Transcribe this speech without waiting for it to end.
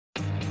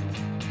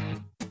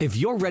If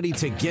you're ready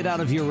to get out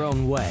of your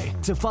own way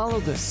to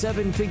follow the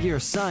seven-figure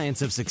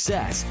science of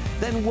success,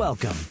 then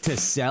welcome to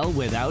Sell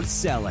Without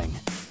Selling.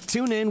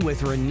 Tune in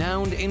with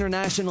renowned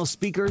international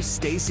speaker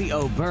Stacey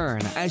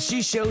O'Byrne as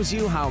she shows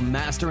you how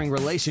mastering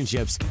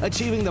relationships,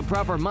 achieving the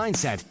proper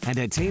mindset, and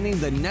attaining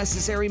the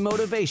necessary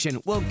motivation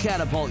will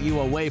catapult you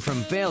away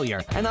from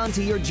failure and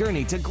onto your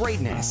journey to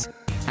greatness.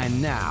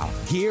 And now,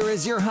 here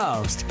is your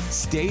host,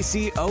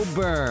 Stacey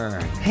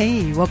O'Byrne.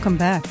 Hey, welcome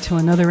back to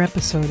another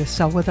episode of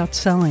Sell Without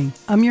Selling.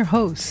 I'm your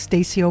host,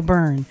 Stacey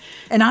O'Byrne,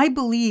 and I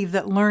believe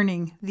that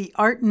learning the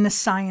art and the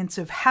science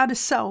of how to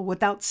sell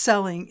without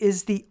selling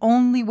is the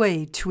only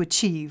way to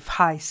achieve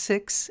high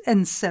 6-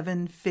 and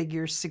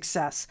 7-figure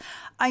success.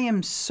 I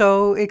am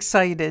so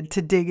excited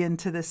to dig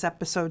into this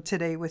episode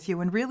today with you.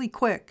 And really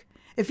quick,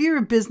 if you're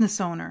a business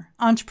owner,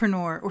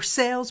 entrepreneur, or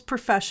sales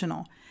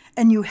professional,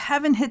 and you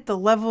haven't hit the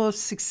level of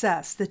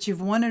success that you've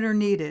wanted or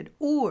needed,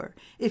 or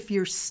if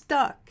you're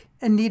stuck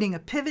and needing a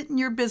pivot in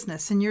your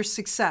business and your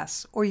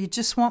success, or you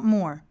just want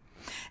more,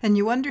 and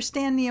you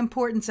understand the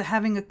importance of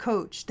having a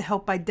coach to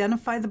help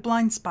identify the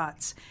blind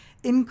spots,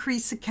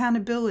 increase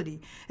accountability,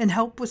 and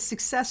help with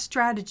success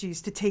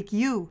strategies to take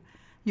you,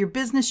 your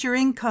business, your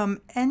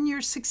income, and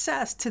your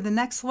success to the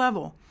next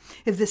level.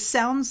 If this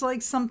sounds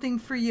like something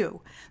for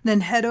you,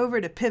 then head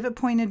over to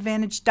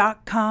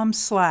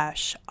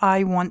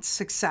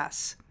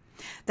pivotpointadvantage.com/IWantSuccess.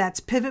 That's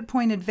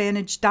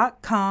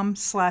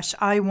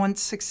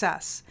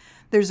pivotpointadvantage.com/IWantSuccess.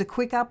 There's a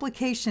quick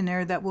application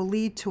there that will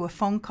lead to a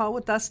phone call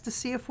with us to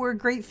see if we're a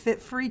great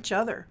fit for each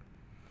other.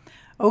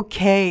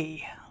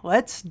 Okay,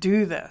 let's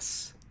do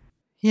this.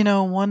 You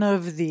know, one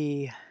of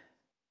the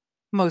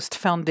most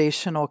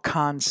foundational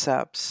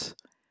concepts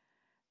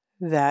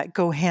that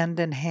go hand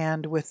in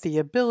hand with the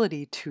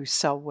ability to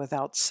sell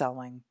without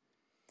selling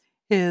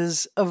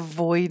is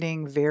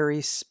avoiding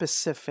very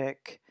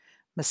specific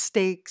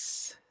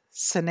mistakes,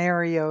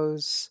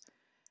 scenarios,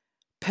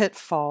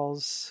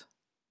 pitfalls,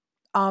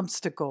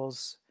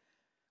 obstacles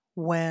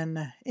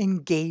when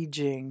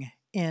engaging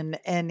in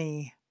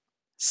any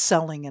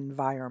selling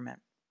environment.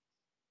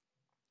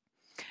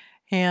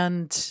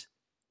 And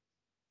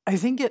I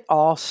think it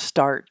all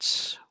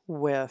starts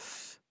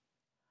with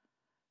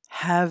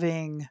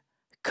having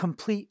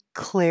complete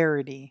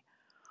clarity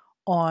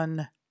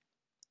on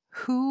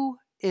who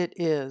it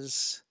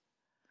is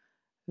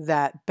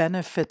that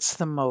benefits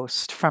the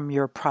most from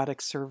your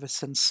product,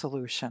 service, and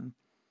solution.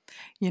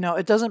 You know,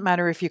 it doesn't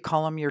matter if you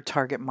call them your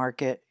target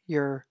market,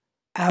 your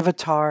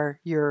avatar,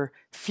 your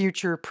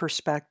future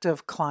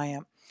prospective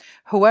client.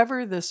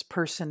 Whoever this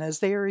person is,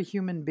 they are a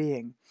human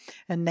being,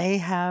 and they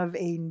have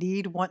a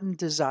need, want, and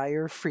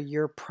desire for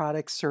your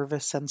product,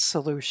 service, and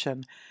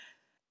solution.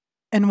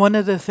 And one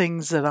of the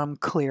things that I'm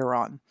clear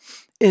on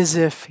is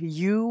if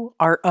you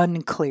are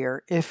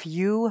unclear, if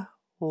you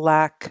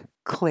lack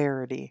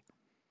clarity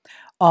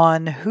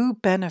on who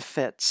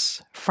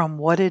benefits from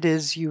what it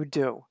is you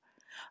do,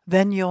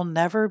 then you'll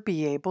never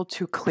be able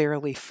to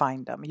clearly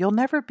find them. You'll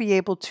never be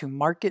able to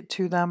market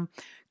to them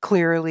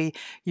clearly.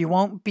 You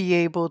won't be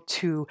able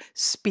to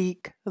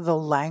speak the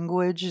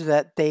language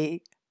that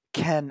they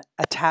can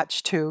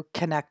attach to,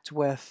 connect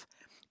with,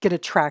 get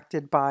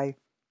attracted by.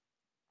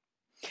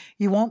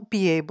 You won't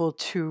be able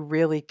to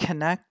really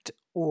connect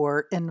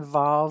or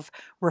involve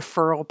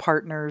referral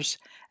partners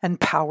and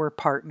power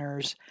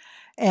partners.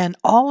 And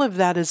all of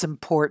that is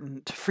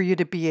important for you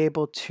to be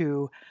able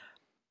to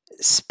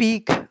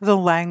speak the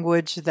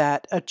language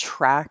that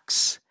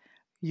attracts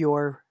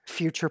your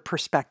future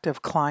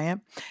prospective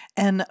client.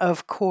 And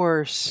of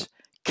course,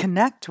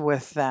 connect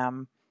with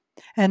them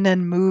and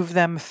then move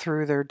them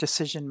through their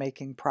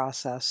decision-making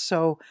process.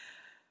 So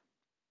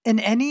in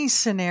any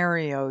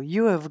scenario,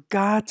 you have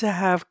got to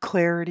have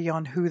clarity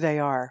on who they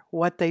are,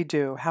 what they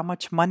do, how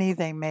much money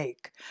they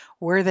make,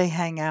 where they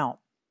hang out,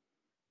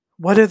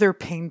 what are their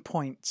pain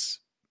points,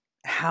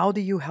 how do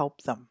you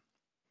help them.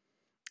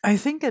 I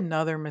think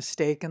another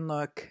mistake, and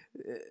look,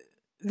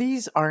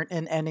 these aren't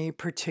in any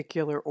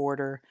particular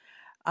order.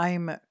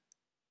 I'm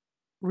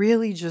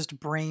really just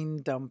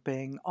brain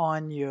dumping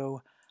on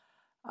you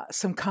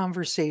some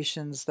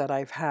conversations that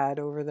I've had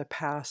over the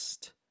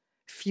past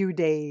few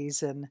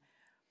days and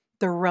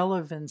the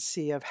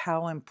relevancy of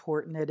how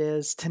important it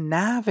is to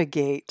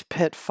navigate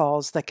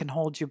pitfalls that can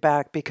hold you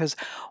back. Because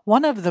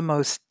one of the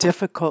most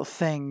difficult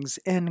things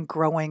in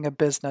growing a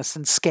business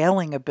and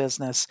scaling a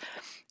business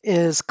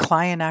is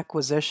client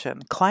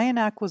acquisition. Client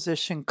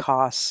acquisition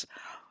costs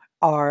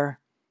are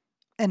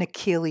an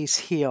Achilles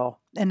heel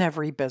in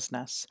every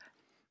business.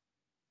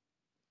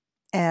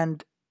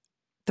 And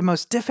the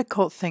most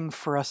difficult thing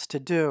for us to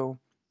do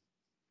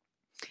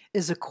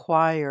is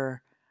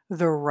acquire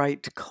the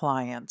right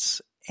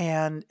clients.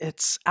 And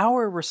it's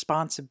our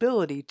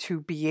responsibility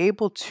to be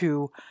able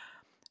to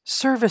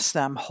service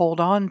them, hold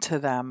on to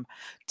them,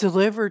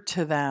 deliver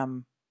to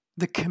them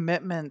the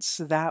commitments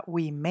that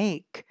we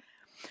make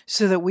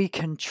so that we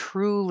can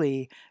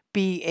truly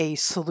be a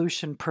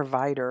solution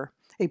provider,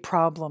 a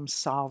problem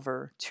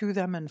solver to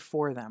them and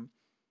for them.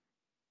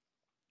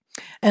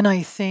 And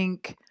I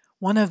think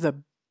one of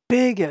the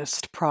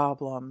biggest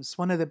problems,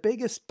 one of the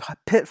biggest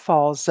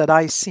pitfalls that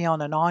I see on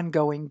an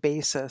ongoing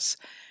basis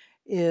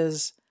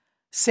is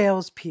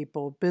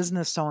salespeople,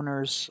 business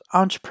owners,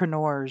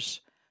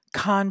 entrepreneurs,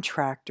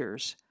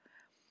 contractors.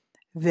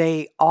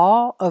 They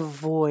all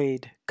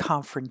avoid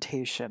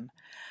confrontation.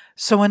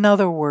 So in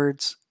other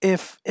words,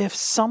 if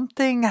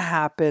something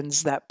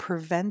happens that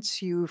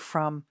prevents you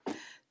from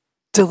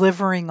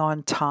delivering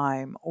on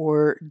time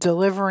or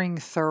delivering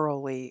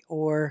thoroughly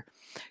or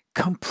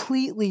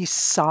completely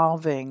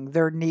solving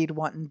their need,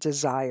 want, and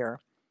desire,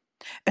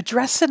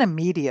 address it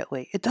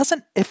immediately. It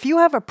doesn't, if you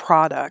have a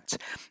product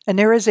and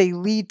there is a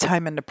lead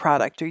time in the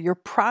product, or your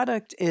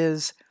product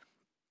is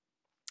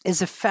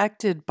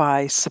affected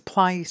by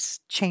supply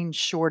chain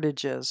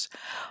shortages,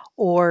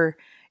 or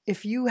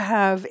if you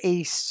have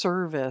a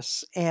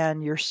service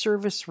and your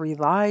service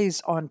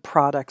relies on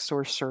products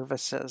or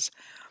services,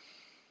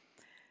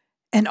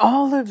 and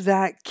all of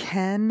that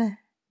can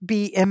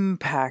be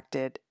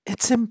impacted,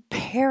 it's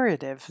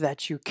imperative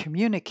that you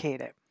communicate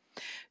it.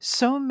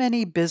 So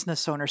many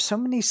business owners, so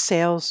many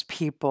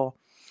salespeople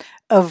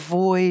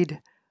avoid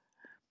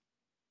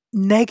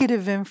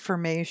negative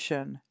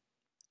information,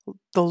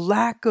 the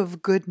lack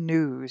of good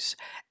news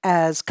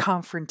as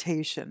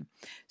confrontation.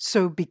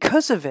 So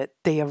because of it,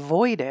 they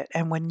avoid it.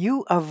 And when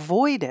you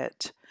avoid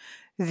it,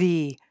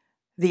 the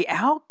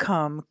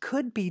outcome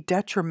could be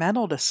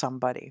detrimental to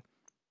somebody.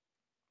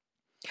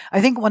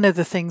 I think one of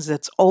the things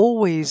that's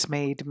always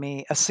made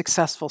me a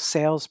successful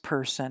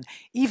salesperson,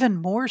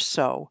 even more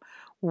so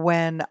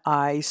when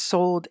I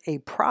sold a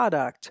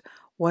product,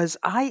 was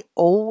I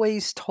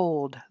always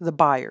told the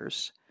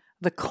buyers,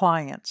 the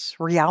clients,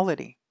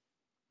 reality.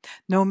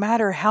 No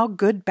matter how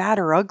good, bad,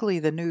 or ugly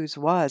the news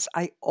was,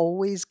 I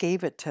always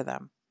gave it to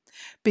them.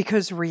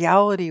 Because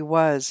reality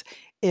was,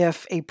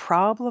 if a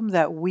problem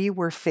that we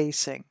were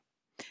facing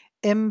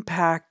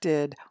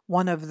impacted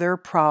one of their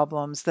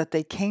problems that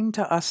they came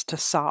to us to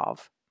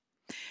solve,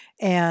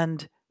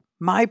 and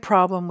my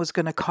problem was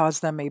going to cause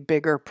them a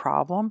bigger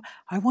problem,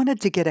 I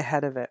wanted to get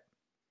ahead of it.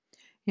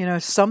 You know,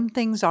 some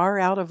things are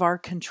out of our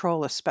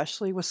control,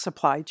 especially with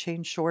supply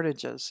chain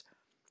shortages.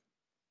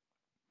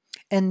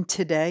 And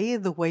today,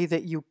 the way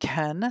that you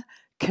can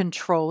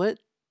control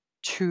it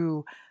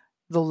to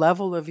the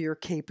level of your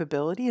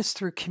capability is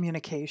through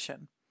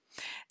communication.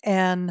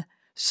 And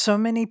so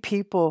many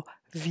people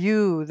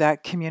view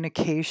that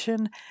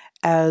communication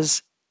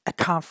as a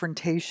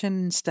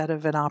confrontation instead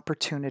of an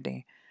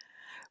opportunity.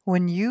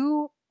 When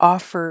you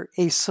offer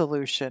a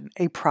solution,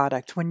 a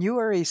product, when you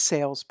are a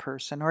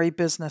salesperson or a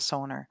business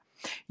owner,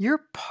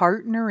 you're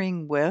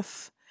partnering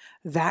with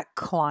that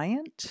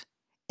client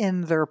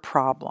in their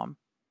problem.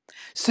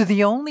 So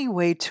the only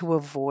way to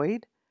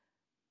avoid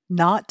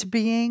not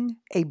being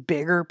a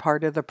bigger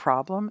part of the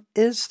problem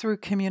is through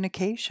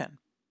communication.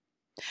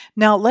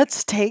 Now,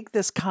 let's take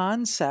this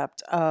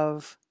concept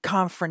of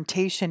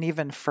confrontation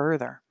even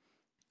further.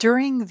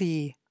 During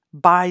the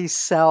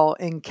buy-sell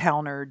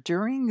encounter,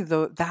 during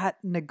that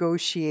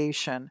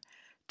negotiation,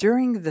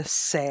 during the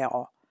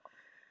sale,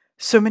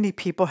 so many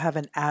people have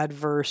an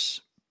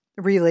adverse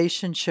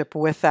relationship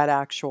with that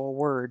actual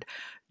word.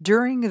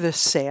 During the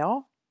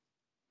sale,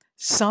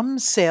 some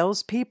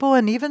salespeople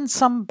and even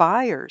some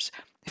buyers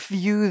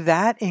view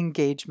that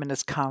engagement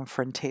as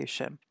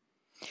confrontation.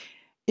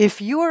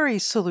 If you are a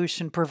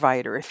solution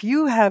provider, if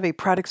you have a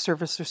product,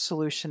 service, or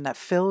solution that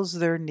fills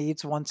their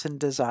needs, wants, and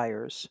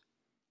desires,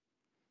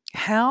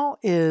 how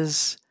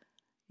is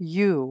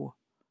you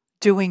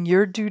doing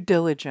your due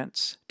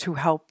diligence to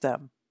help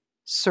them,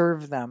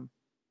 serve them,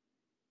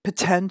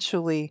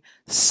 potentially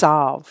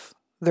solve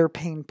their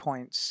pain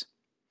points?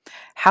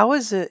 How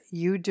is it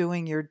you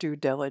doing your due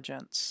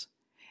diligence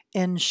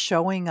in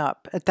showing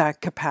up at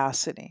that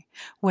capacity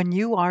when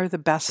you are the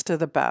best of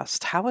the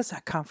best? How is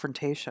that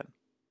confrontation?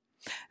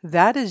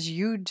 That is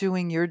you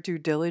doing your due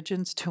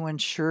diligence to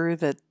ensure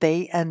that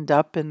they end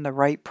up in the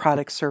right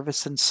product,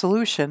 service, and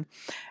solution,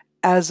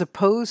 as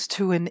opposed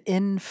to an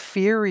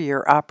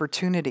inferior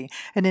opportunity,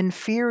 an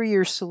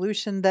inferior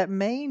solution that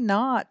may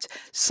not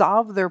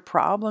solve their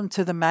problem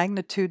to the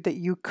magnitude that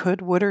you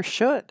could, would, or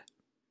should.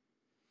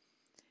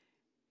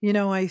 You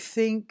know, I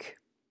think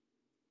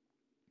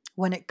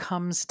when it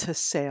comes to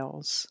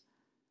sales,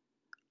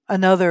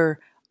 another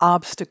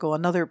obstacle,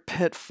 another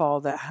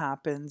pitfall that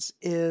happens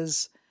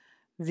is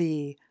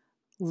the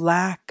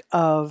lack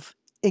of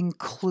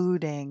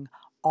including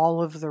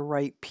all of the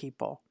right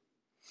people.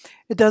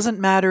 It doesn't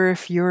matter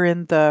if you're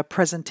in the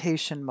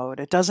presentation mode.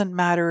 It doesn't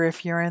matter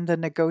if you're in the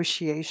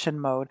negotiation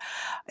mode.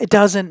 It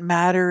doesn't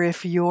matter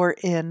if you're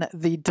in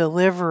the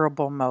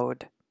deliverable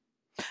mode.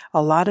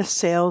 A lot of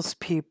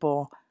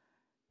salespeople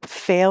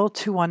fail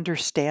to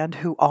understand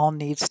who all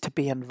needs to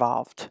be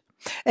involved.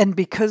 And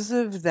because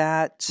of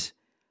that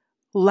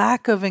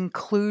lack of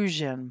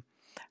inclusion,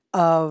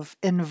 of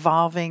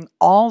involving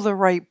all the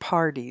right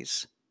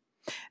parties,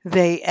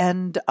 they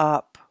end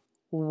up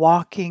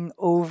walking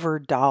over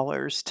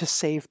dollars to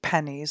save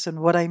pennies.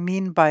 And what I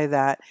mean by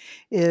that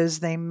is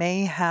they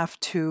may have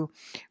to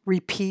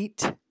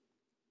repeat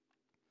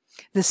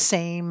the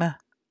same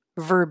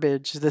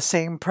verbiage, the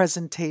same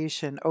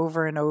presentation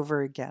over and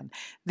over again.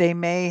 They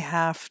may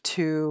have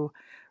to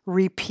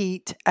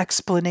repeat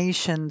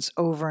explanations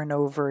over and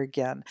over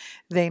again.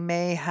 They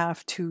may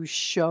have to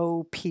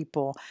show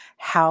people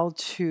how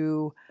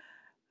to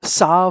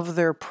solve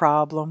their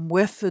problem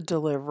with the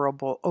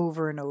deliverable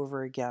over and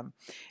over again.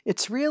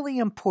 It's really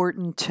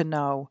important to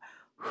know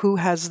who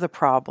has the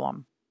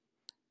problem.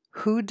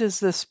 Who does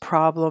this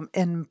problem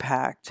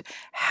impact?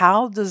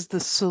 How does the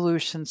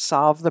solution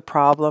solve the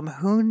problem?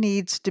 Who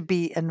needs to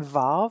be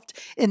involved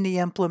in the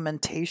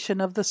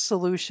implementation of the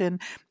solution,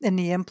 in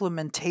the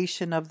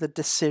implementation of the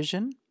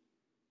decision?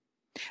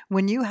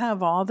 When you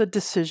have all the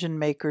decision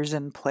makers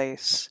in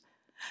place,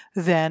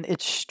 then it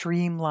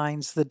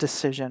streamlines the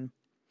decision.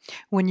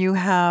 When you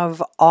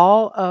have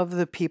all of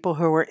the people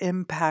who are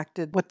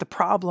impacted with the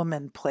problem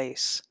in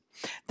place,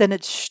 then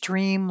it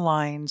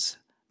streamlines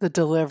the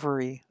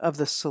delivery of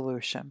the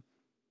solution.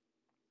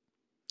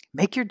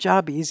 Make your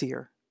job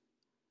easier.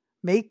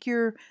 Make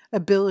your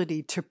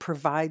ability to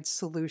provide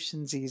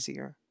solutions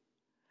easier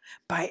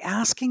by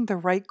asking the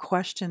right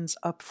questions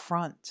up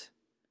front.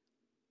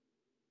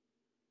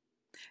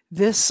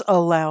 This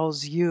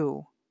allows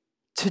you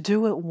to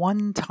do it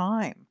one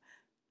time.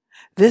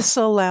 This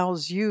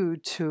allows you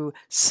to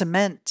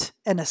cement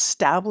an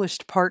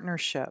established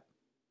partnership.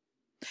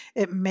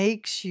 It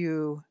makes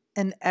you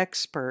an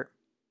expert,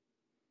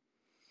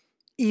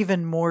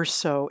 even more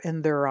so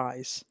in their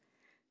eyes,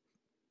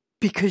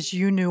 because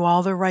you knew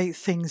all the right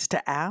things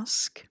to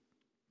ask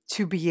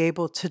to be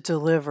able to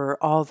deliver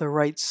all the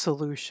right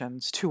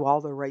solutions to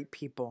all the right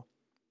people.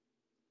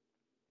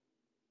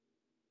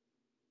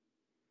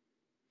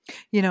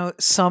 You know,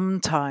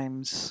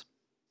 sometimes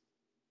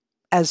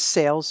as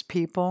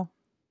salespeople,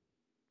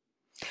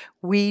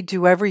 we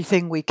do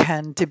everything we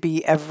can to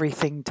be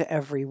everything to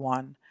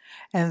everyone.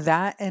 And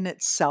that in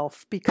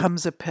itself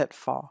becomes a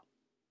pitfall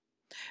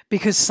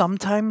because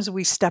sometimes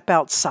we step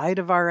outside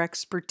of our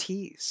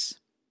expertise.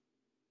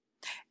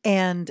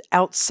 And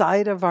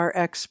outside of our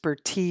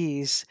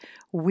expertise,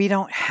 we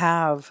don't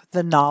have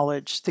the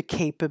knowledge, the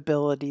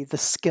capability, the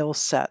skill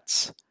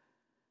sets.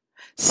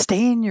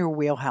 Stay in your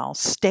wheelhouse,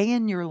 stay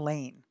in your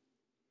lane.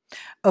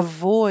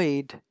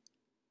 Avoid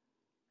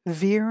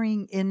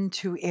veering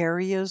into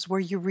areas where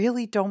you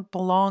really don't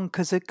belong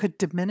because it could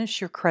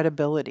diminish your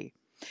credibility.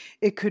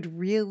 It could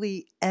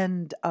really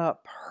end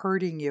up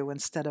hurting you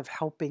instead of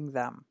helping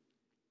them.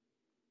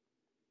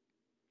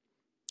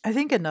 I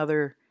think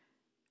another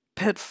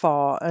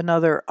pitfall,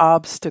 another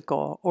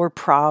obstacle or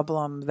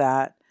problem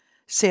that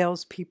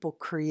salespeople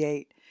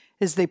create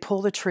is they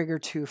pull the trigger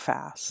too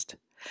fast.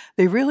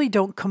 They really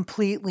don't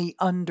completely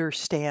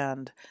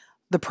understand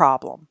the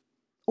problem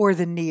or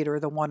the need or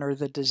the want or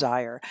the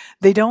desire.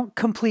 They don't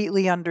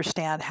completely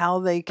understand how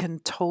they can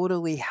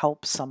totally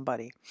help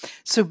somebody.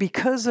 So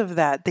because of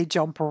that, they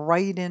jump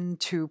right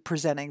into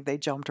presenting. They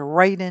jumped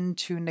right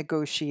into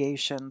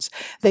negotiations.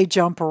 They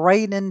jump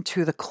right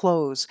into the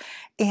close.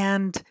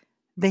 And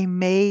they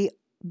may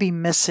be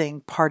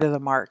missing part of the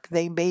mark.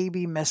 They may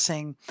be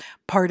missing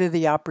part of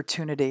the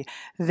opportunity.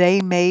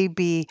 They may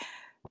be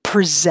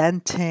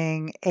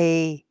presenting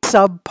a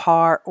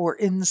subpar or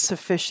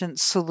insufficient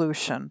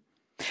solution,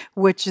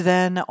 which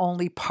then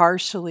only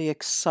partially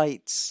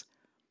excites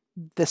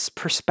this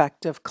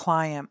prospective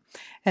client.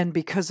 And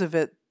because of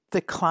it,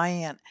 the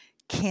client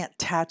can't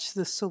attach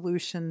the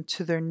solution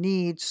to their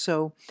needs,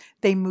 so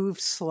they move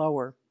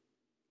slower.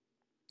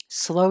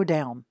 Slow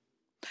down.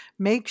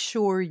 Make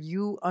sure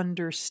you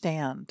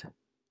understand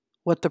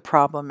what the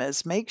problem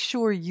is. Make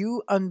sure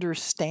you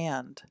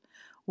understand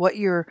what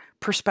your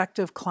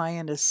prospective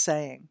client is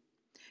saying.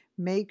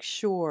 Make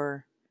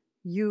sure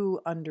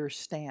you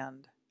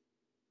understand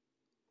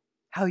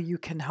how you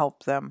can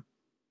help them.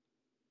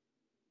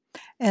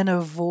 And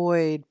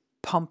avoid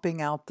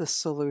pumping out the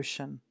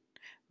solution.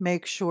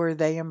 Make sure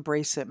they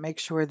embrace it. Make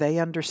sure they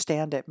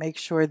understand it. Make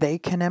sure they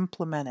can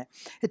implement it.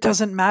 It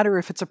doesn't matter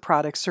if it's a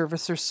product,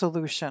 service, or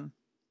solution.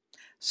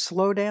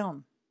 Slow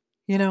down.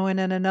 You know, and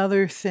then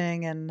another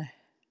thing, and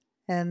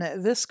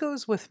this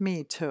goes with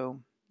me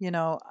too, you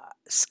know,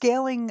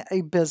 scaling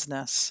a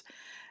business,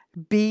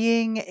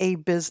 being a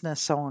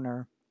business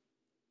owner,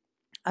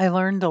 I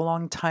learned a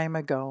long time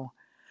ago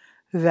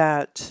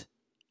that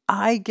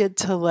I get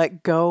to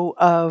let go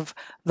of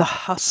the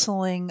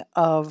hustling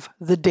of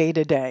the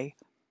day-to-day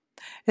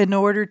in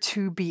order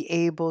to be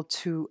able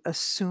to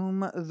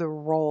assume the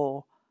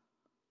role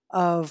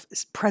of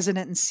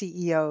president and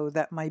CEO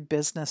that my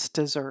business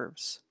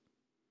deserves.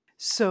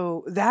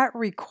 So that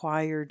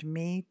required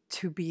me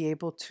to be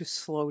able to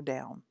slow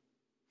down.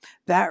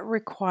 That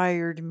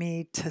required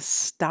me to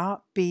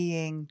stop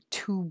being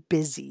too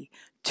busy,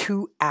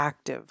 too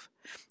active,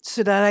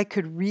 so that I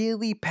could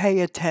really pay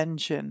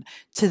attention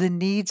to the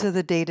needs of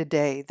the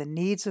day-to-day, the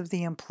needs of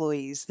the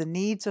employees, the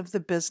needs of the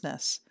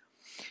business.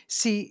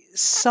 See,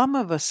 some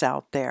of us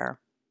out there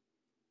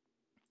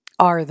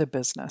are the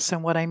business.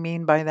 And what I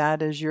mean by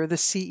that is you're the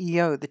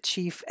CEO, the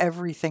chief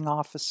everything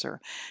officer.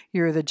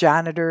 You're the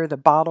janitor, the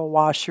bottle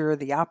washer,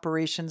 the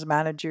operations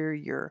manager,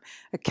 your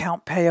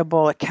account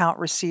payable, account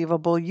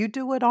receivable. You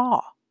do it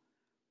all.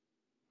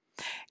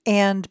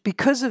 And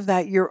because of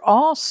that, you're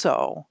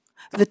also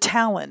the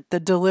talent, the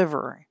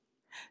deliverer.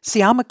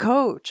 See, I'm a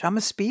coach, I'm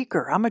a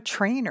speaker, I'm a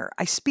trainer.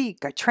 I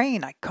speak, I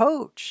train, I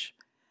coach.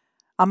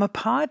 I'm a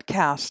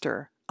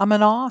podcaster, I'm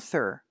an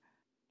author.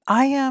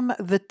 I am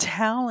the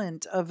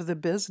talent of the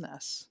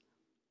business.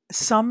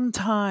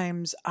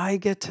 Sometimes I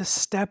get to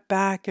step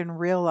back and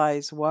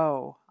realize,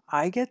 whoa,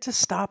 I get to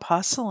stop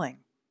hustling.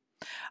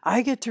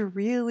 I get to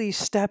really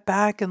step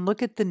back and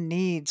look at the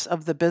needs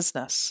of the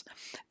business,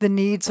 the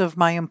needs of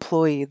my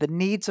employee, the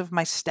needs of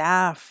my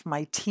staff,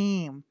 my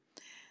team,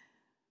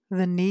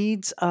 the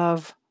needs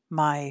of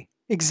my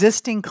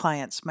existing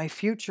clients, my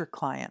future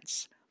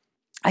clients.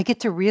 I get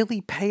to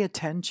really pay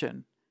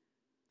attention,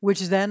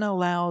 which then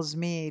allows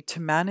me to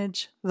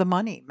manage the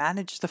money,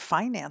 manage the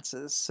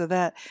finances so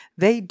that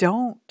they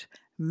don't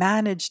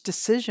manage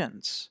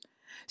decisions.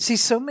 See,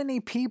 so many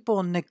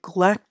people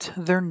neglect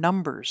their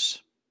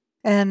numbers.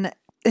 And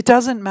it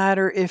doesn't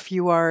matter if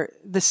you are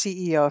the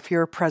CEO, if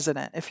you're a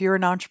president, if you're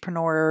an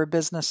entrepreneur or a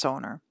business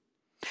owner,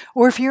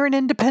 or if you're an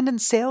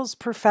independent sales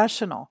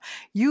professional,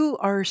 you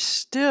are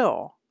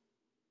still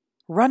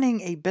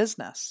running a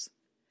business.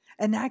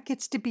 And that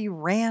gets to be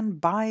ran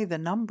by the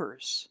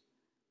numbers.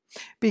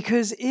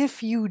 Because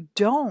if you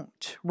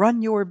don't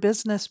run your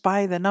business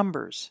by the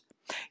numbers,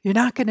 you're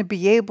not going to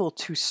be able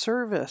to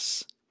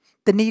service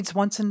the needs,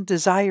 wants, and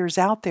desires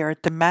out there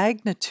at the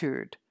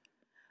magnitude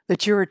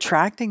that you're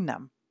attracting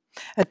them,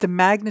 at the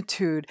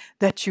magnitude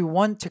that you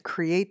want to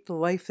create the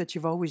life that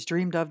you've always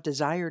dreamed of,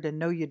 desired, and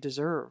know you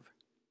deserve.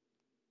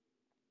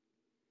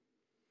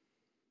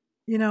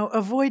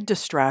 Avoid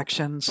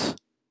distractions.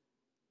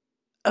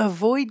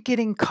 Avoid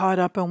getting caught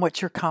up in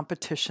what your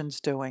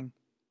competition's doing.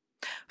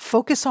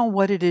 Focus on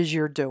what it is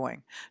you're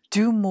doing.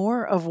 Do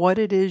more of what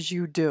it is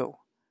you do.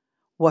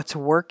 What's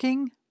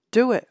working,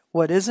 do it.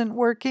 What isn't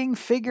working,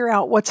 figure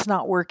out what's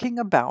not working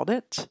about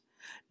it.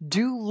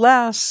 Do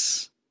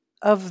less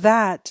of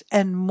that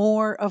and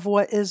more of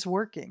what is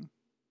working.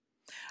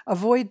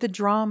 Avoid the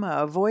drama,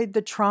 avoid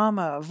the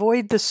trauma,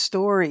 avoid the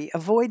story,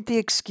 avoid the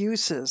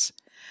excuses.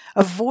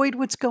 Avoid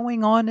what's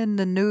going on in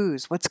the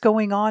news, what's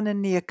going on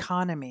in the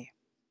economy.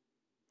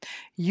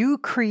 You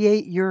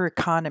create your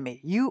economy.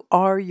 You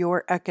are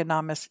your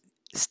economic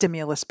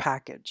stimulus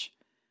package.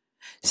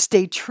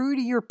 Stay true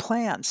to your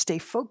plan. Stay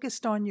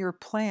focused on your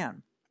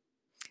plan.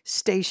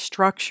 Stay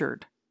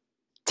structured.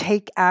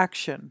 Take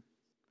action.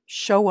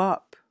 Show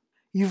up.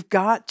 You've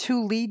got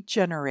to lead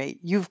generate.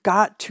 You've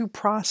got to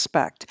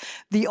prospect.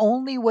 The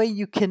only way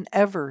you can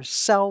ever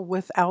sell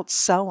without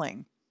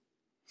selling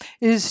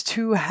is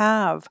to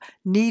have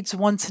needs,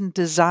 wants, and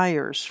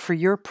desires for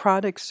your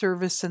product,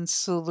 service, and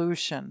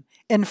solution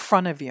in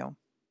front of you.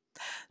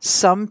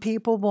 Some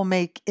people will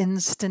make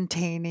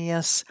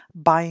instantaneous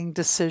buying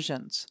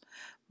decisions.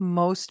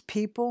 Most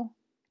people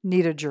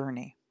need a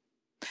journey.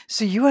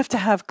 So you have to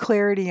have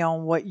clarity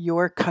on what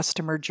your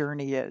customer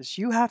journey is.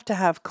 You have to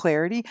have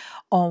clarity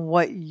on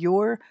what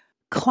your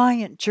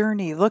client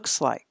journey looks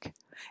like.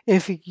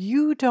 If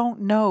you don't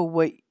know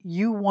what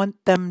you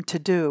want them to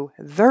do,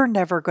 they're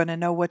never going to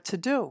know what to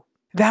do.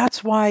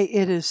 That's why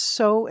it is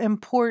so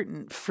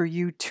important for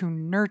you to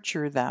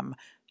nurture them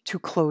to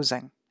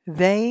closing.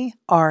 They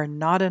are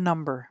not a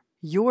number.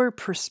 Your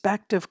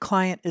prospective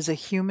client is a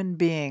human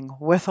being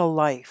with a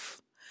life,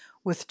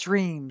 with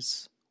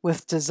dreams,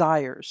 with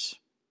desires,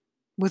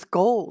 with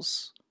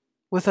goals,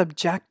 with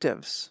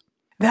objectives.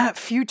 That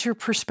future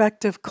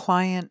prospective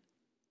client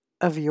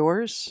of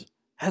yours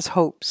has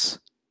hopes.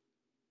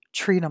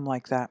 Treat them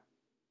like that.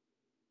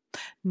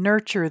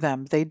 Nurture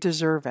them. They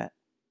deserve it.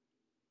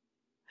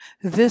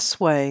 This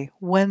way,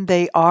 when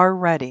they are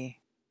ready,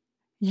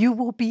 you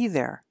will be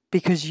there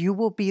because you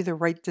will be the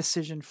right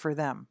decision for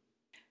them.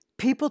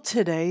 People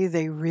today,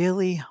 they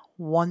really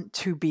want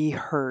to be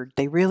heard.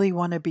 They really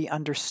want to be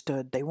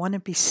understood. They want to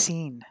be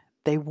seen.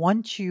 They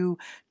want you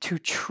to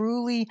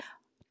truly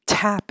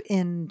tap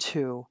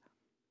into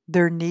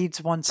their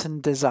needs, wants,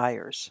 and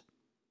desires.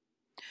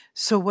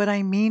 So what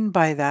I mean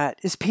by that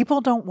is people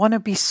don't want to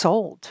be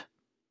sold.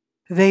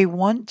 They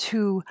want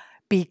to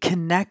be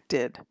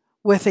connected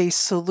with a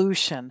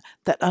solution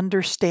that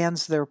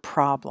understands their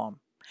problem.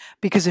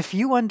 Because if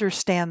you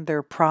understand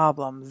their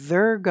problem,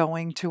 they're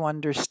going to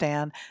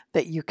understand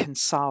that you can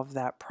solve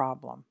that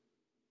problem.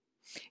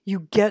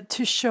 You get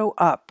to show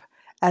up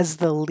as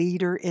the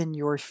leader in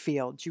your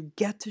field. You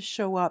get to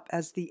show up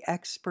as the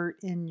expert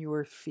in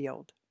your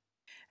field.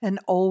 And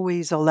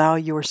always allow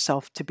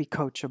yourself to be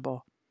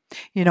coachable.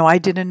 I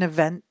did an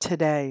event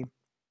today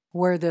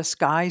where this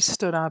guy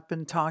stood up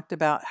and talked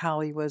about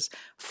how he was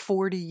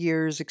 40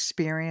 years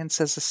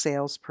experience as a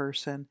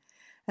salesperson.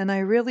 And I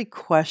really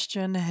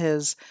question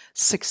his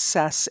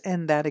success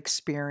in that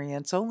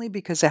experience only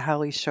because of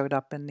how he showed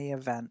up in the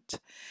event.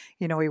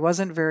 He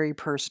wasn't very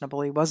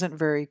personable. He wasn't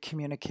very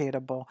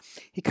communicatable.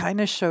 He kind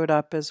of showed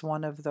up as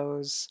one of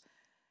those,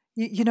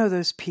 You know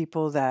those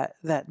people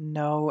that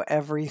know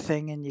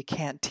everything and you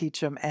can't teach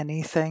them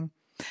anything?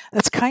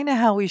 That's kind of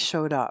how he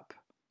showed up.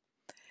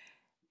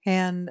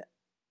 And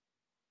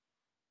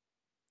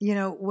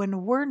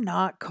when we're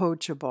not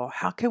coachable,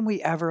 how can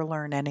we ever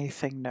learn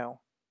anything new?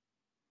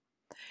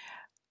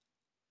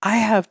 I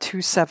have 2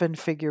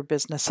 7-figure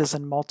businesses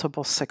and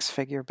multiple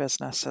 6-figure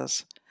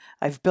businesses.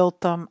 I've built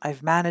them,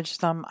 I've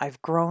managed them,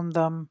 I've grown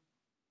them.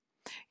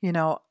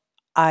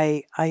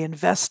 I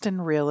invest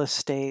in real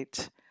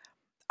estate.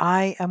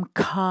 I am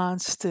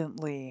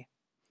constantly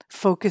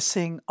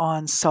focusing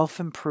on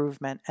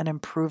self-improvement and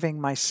improving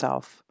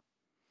myself.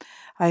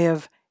 I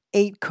have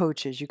 8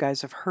 coaches. You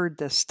guys have heard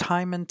this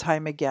time and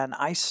time again.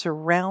 I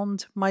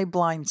surround my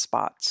blind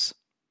spots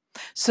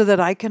so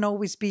that I can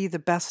always be the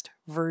best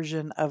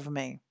version of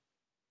me.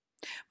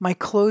 My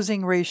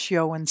closing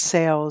ratio in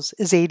sales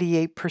is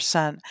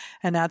 88%,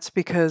 and that's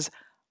because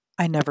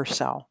I never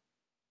sell.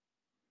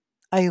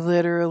 I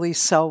literally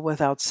sell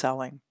without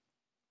selling.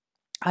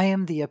 I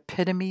am the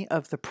epitome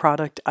of the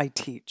product I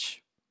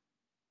teach.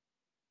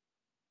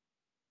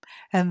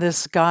 And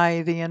this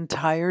guy the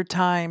entire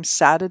time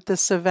sat at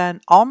this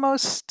event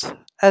almost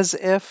as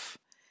if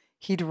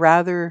he'd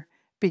rather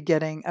be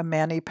getting a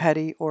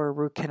mani-pedi or a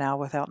root canal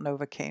without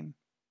Novocaine.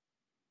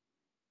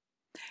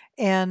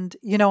 And,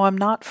 I'm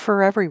not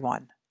for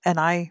everyone, and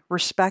I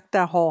respect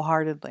that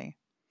wholeheartedly.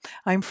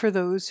 I'm for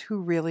those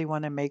who really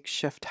want to make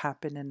shift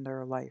happen in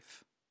their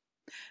life.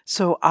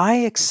 So I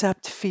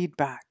accept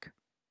feedback.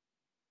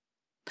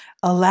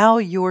 Allow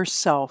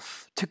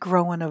yourself to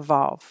grow and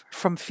evolve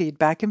from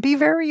feedback and be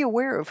very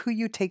aware of who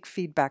you take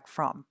feedback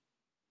from.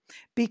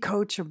 Be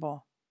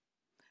coachable.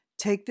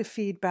 Take the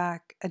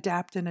feedback,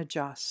 adapt and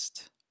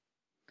adjust.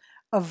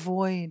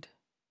 Avoid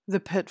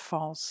the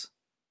pitfalls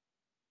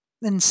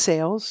in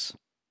sales,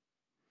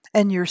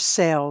 and your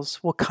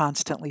sales will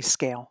constantly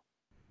scale.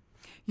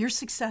 Your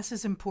success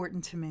is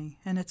important to me,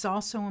 and it's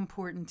also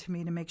important to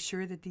me to make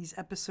sure that these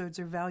episodes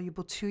are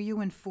valuable to you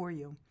and for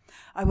you.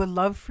 I would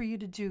love for you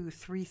to do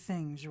 3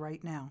 things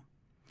right now.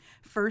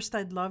 First,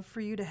 I'd love for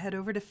you to head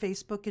over to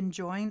Facebook and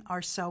join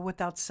our Sell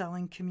Without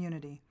Selling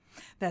community.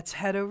 That's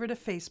head over to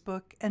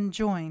Facebook and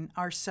join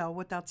our Sell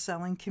Without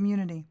Selling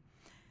community.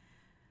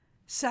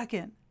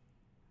 Second,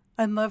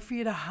 I'd love for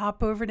you to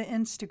hop over to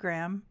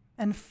Instagram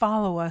and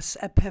follow us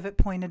at Pivot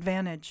Point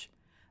Advantage.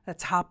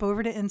 That's hop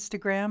over to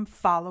Instagram,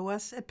 follow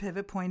us at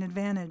Pivot Point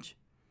Advantage.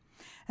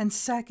 And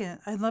second,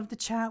 I'd love to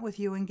chat with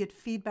you and get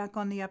feedback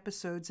on the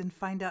episodes and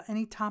find out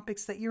any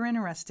topics that you're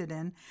interested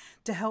in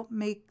to help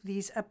make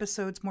these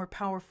episodes more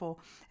powerful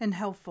and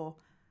helpful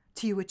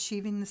to you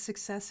achieving the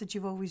success that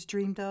you've always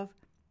dreamed of,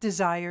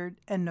 desired,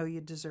 and know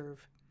you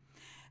deserve.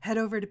 Head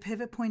over to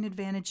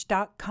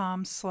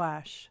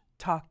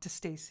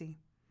pivotpointadvantage.com/talktostacey.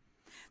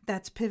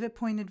 That's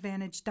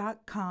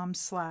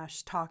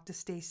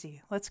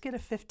pivotpointadvantage.com/talktostacey. Let's get a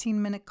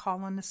 15-minute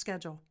call on the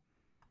schedule.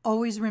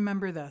 Always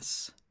remember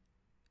this.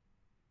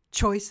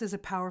 Choice is a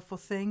powerful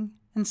thing,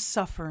 and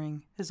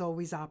suffering is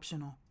always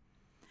optional.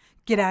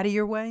 Get out of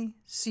your way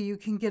so you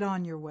can get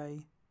on your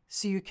way,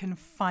 so you can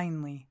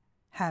finally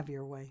have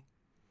your way.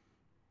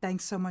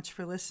 Thanks so much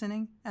for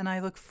listening, and I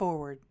look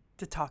forward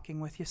to talking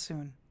with you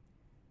soon.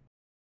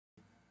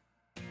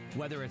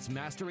 Whether it's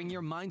mastering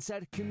your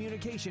mindset,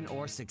 communication,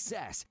 or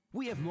success,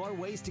 we have more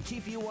ways to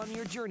keep you on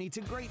your journey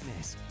to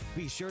greatness.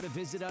 Be sure to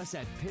visit us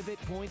at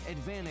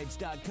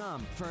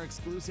pivotpointadvantage.com for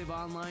exclusive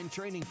online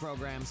training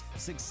programs,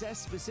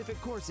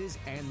 success-specific courses,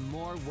 and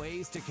more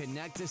ways to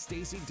connect to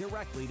Stacey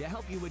directly to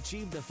help you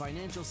achieve the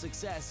financial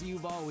success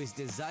you've always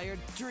desired,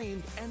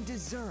 dreamed, and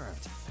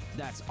deserved.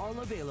 That's all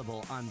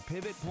available on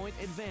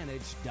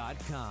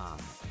pivotpointadvantage.com.